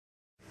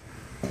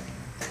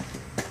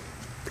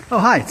Oh,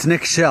 hi, it's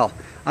Nick Shell.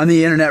 I'm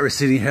the internet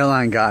receding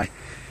hairline guy.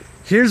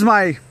 Here's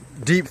my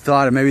deep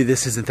thought, and maybe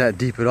this isn't that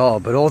deep at all,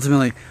 but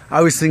ultimately,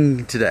 I was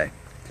thinking today,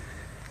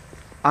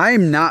 I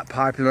am not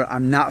popular,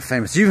 I'm not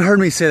famous. You've heard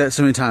me say that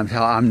so many times,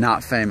 how I'm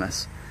not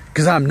famous.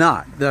 Because I'm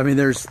not. I mean,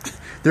 there's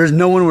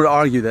no one would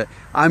argue that.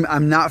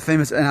 I'm not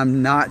famous and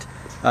I'm not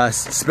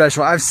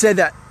special. I've said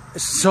that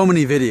so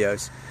many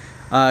videos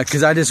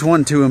because I just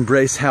want to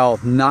embrace how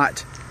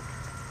not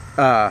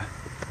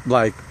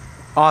like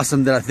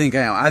awesome that I think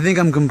I am. I think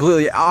I'm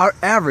completely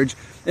average,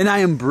 and I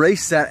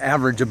embrace that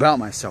average about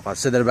myself. I've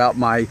said that about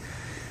my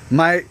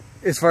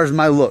as far as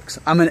my looks.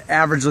 I'm an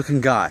average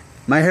looking guy.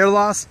 My hair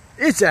loss,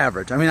 it's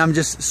average. I mean, I'm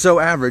just so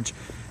average.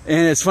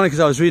 And it's funny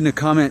because I was reading a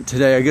comment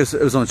today, I guess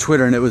it was on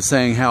Twitter, and it was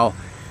saying how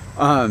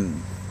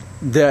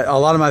that a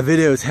lot of my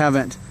videos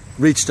haven't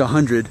reached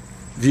 100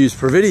 views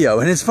per video.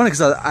 And it's funny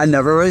because I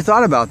never really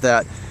thought about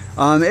that.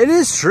 It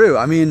is true.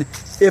 I mean,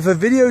 if a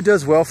video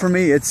does well for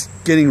me, it's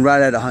getting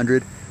right at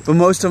 100. But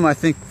most of them, I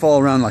think, fall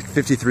around like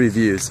 53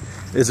 views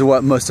is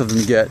what most of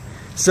them get.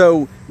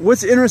 So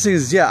what's interesting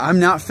is, yeah, I'm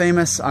not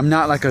famous. I'm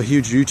not like a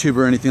huge YouTuber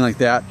or anything like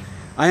that.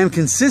 I am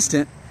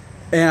consistent,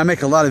 and I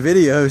make a lot of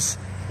videos.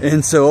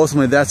 And so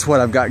ultimately, that's what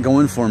I've got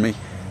going for me.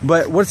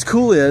 But what's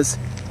cool is,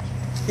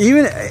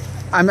 even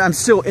I'm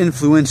still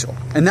influential.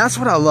 And that's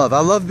what I love.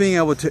 I love being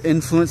able to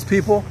influence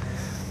people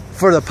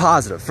for the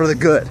positive, for the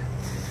good.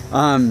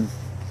 I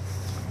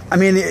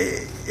mean,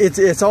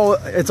 it's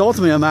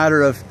ultimately a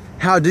matter of,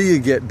 how do you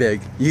get big?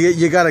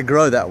 You got to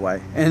grow that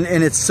way. And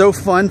it's so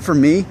fun for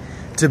me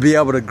to be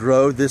able to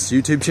grow this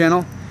YouTube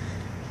channel.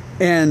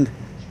 And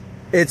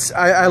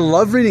I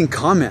love reading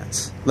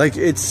comments. Like,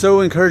 it's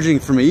so encouraging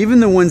for me. Even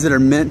the ones that are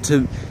meant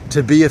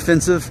to be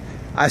offensive,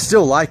 I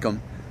still like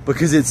them.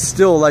 Because it's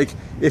still like,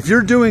 if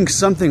you're doing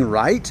something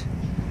right,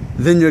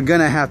 then you're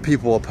gonna have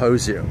people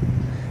oppose you.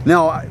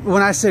 Now,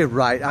 when I say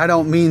right, I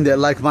don't mean that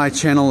like my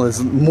channel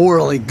is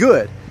morally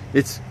good.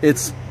 It's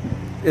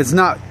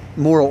not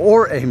moral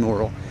or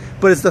amoral,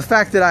 but it's the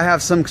fact that I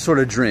have some sort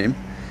of dream,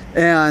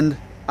 and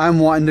I'm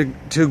wanting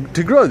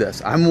to grow this.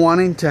 I'm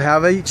wanting to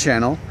have a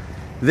channel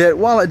that,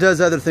 while it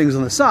does other things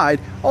on the side,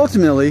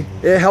 ultimately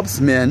it helps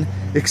men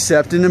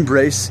accept and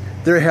embrace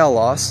their hair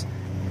loss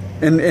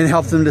and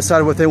help them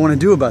decide what they want to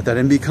do about that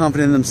and be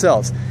confident in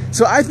themselves.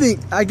 So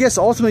I guess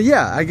ultimately,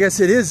 yeah, I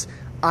guess it is,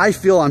 I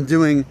feel I'm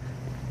doing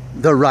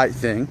the right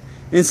thing.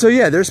 And so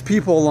yeah, there's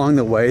people along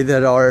the way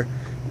that are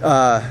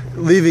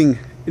leaving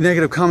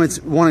negative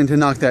comments wanting to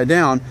knock that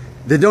down.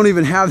 They don't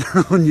even have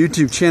their own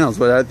YouTube channels,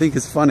 but I think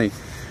it's funny.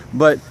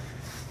 But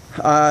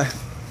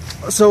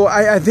so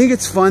I think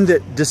it's fun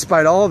that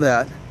despite all of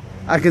that,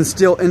 I can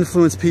still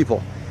influence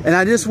people. And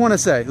I just want to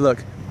say,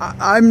 look,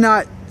 I'm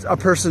not a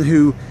person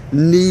who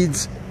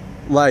needs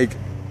like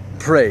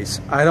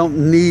praise. I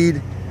don't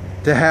need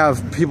to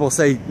have people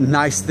say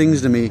nice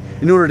things to me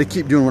in order to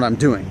keep doing what I'm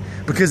doing.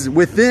 Because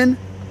within,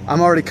 I'm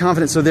already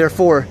confident, so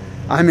therefore,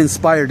 I'm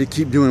inspired to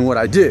keep doing what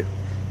I do.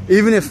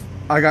 Even if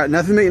I got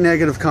nothing to make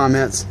negative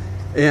comments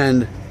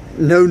and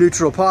no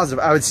neutral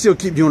positive, I would still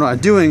keep doing what I'm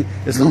doing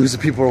as long as the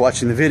people are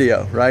watching the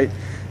video, right?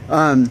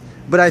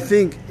 But I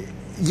think,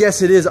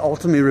 yes, it is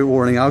ultimately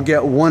rewarding. I'll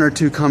get 1 or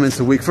 2 comments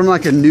a week from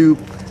like a new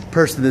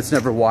person that's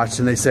never watched,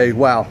 and they say,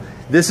 wow,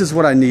 this is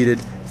what I needed.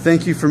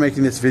 Thank you for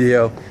making this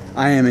video.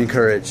 I am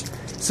encouraged.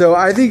 So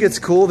I think it's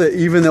cool that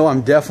even though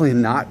I'm definitely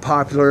not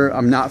popular,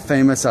 I'm not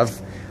famous,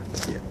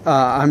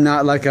 I'm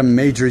not like a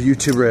major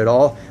YouTuber at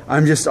all.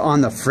 I'm just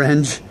on the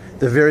fringe,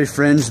 the very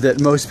fringe that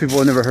most people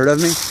have never heard of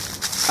me.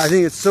 I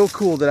think it's so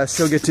cool that I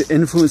still get to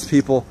influence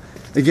people,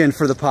 again,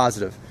 for the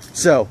positive.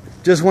 So,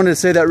 just wanted to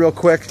say that real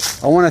quick.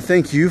 I want to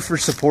thank you for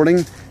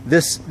supporting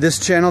this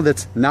channel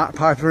that's not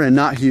popular and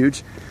not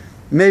huge.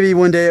 Maybe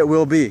one day it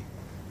will be.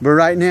 But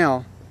right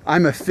now,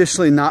 I'm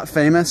officially not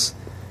famous,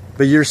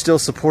 but you're still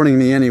supporting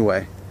me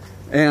anyway.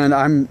 And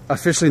I'm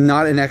officially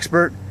not an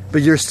expert,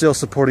 but you're still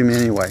supporting me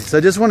anyway. So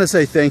I just want to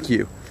say thank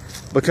you,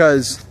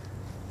 because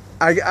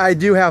I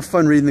do have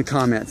fun reading the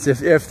comments.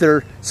 If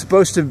they're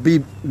supposed to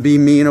be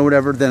mean or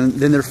whatever, then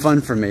they're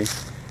fun for me.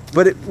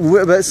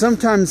 But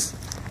sometimes,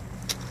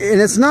 and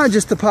it's not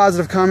just the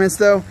positive comments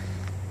though,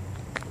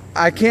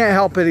 I can't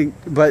help it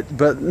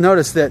but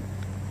notice that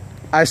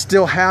I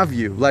still have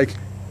you. Like,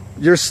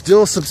 you're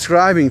still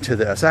subscribing to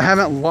this. I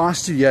haven't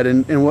lost you yet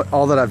in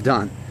all that I've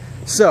done.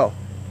 So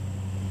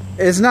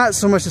it's not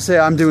so much to say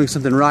I'm doing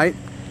something right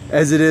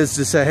as it is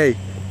to say, hey,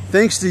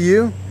 thanks to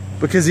you,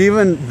 because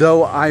even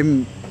though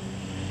I'm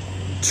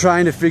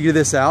trying to figure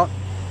this out,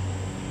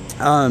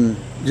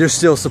 you're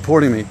still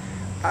supporting me.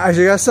 I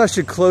guess I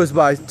should close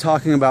by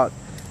talking about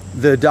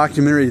the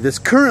documentary that's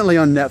currently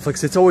on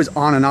Netflix. It's always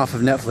on and off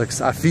of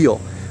Netflix, I feel,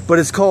 but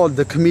it's called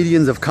The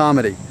Comedians of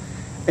Comedy.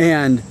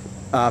 And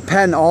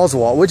Patton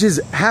Oswalt, which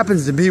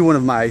happens to be one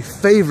of my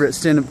favorite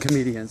stand-up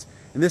comedians,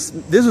 and this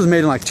was made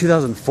in like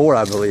 2004,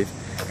 I believe.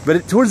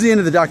 But towards the end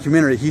of the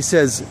documentary, he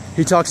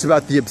talks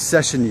about the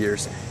obsession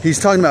years.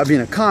 He's talking about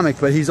being a comic,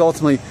 but he's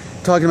ultimately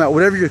talking about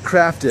whatever your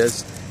craft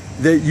is,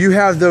 that you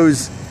have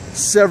those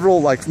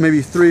several, like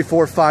maybe 3,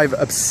 4, 5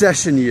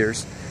 obsession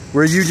years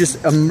where you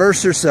just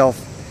immerse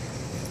yourself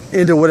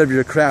into whatever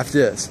your craft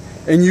is.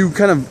 And you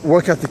kind of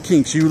work out the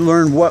kinks. You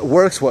learn what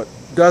works, what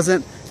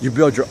doesn't. You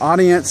build your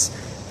audience,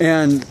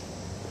 and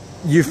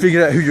you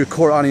figure out who your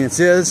core audience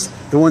is,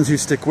 the ones who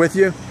stick with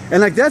you.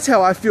 And like, that's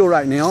how I feel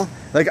right now.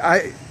 Like,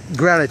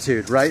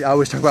 gratitude, right? I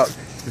always talk about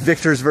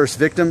victors versus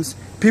victims.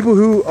 People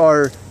who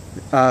are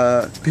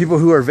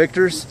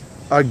victors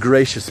are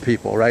gracious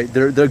people, right?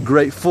 They're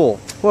grateful.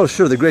 Well,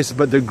 sure, they're gracious,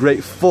 but they're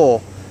grateful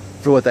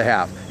for what they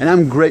have. And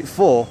I'm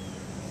grateful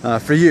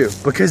for you,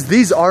 because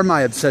these are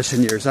my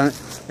obsession years.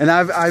 And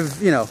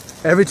I've, you know,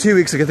 every 2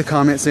 weeks I get the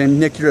comment saying,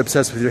 Nick, you're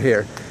obsessed with your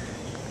hair.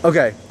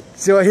 Okay,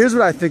 so here's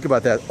what I think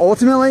about that.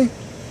 Ultimately,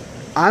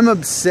 I'm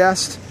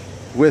obsessed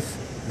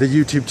with the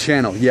YouTube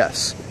channel,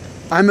 yes.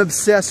 I'm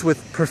obsessed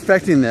with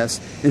perfecting this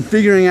and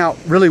figuring out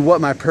really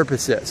what my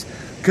purpose is.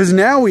 Because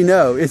now we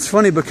know. It's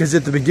funny because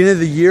at the beginning of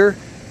the year,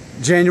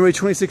 January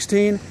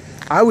 2016,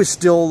 I was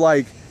still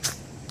like,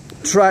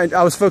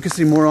 I was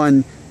focusing more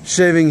on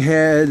shaving your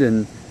head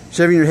and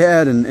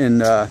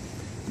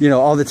you know,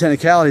 all the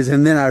technicalities.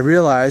 And then I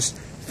realized,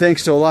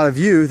 thanks to a lot of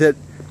you, that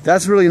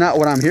that's really not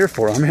what I'm here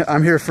for.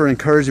 I'm here for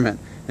encouragement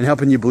and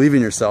helping you believe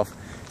in yourself.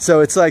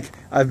 So it's like,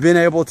 I've been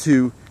able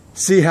to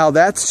see how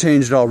that's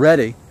changed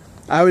already.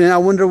 I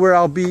wonder where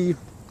I'll be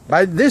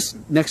by this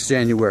next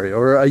January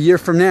or a year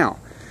from now.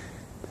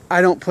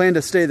 I don't plan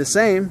to stay the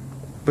same,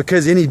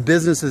 because any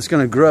business that's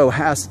going to grow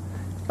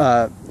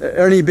or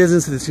any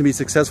business that's going to be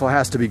successful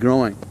has to be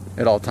growing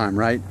at all time,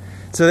 right?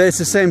 So it's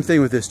the same thing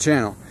with this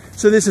channel.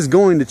 So this is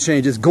going to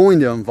change. It's going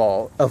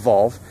to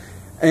evolve.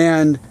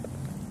 And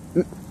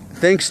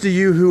thanks to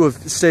you who have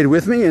stayed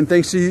with me, and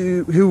thanks to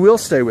you who will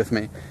stay with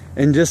me.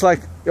 And just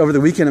like over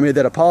the weekend I made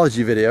that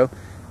apology video,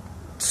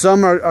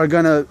 some are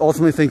going to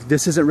ultimately think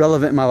this isn't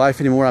relevant in my life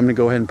anymore. I'm going to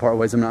go ahead and part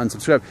ways. I'm not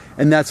unsubscribed.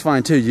 And that's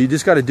fine too. You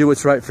just got to do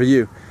what's right for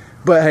you.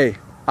 But hey,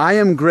 I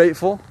am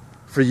grateful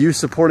for you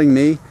supporting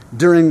me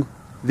during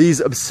these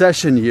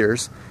obsession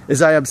years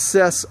as I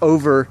obsess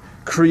over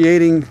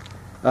creating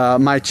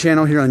my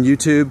channel here on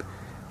YouTube,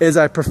 as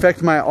I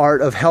perfect my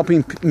art of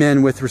helping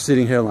men with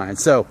receding hairlines.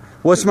 So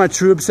what's my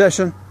true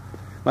obsession?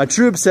 My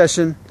true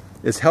obsession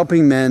is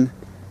helping men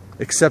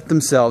accept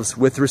themselves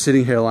with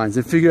receding hairlines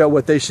and figure out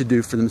what they should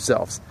do for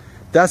themselves.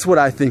 That's what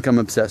I think I'm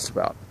obsessed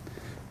about.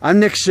 I'm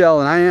Nick Shell,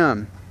 and I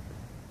am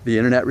the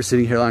Internet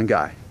Receding Hairline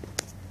Guy.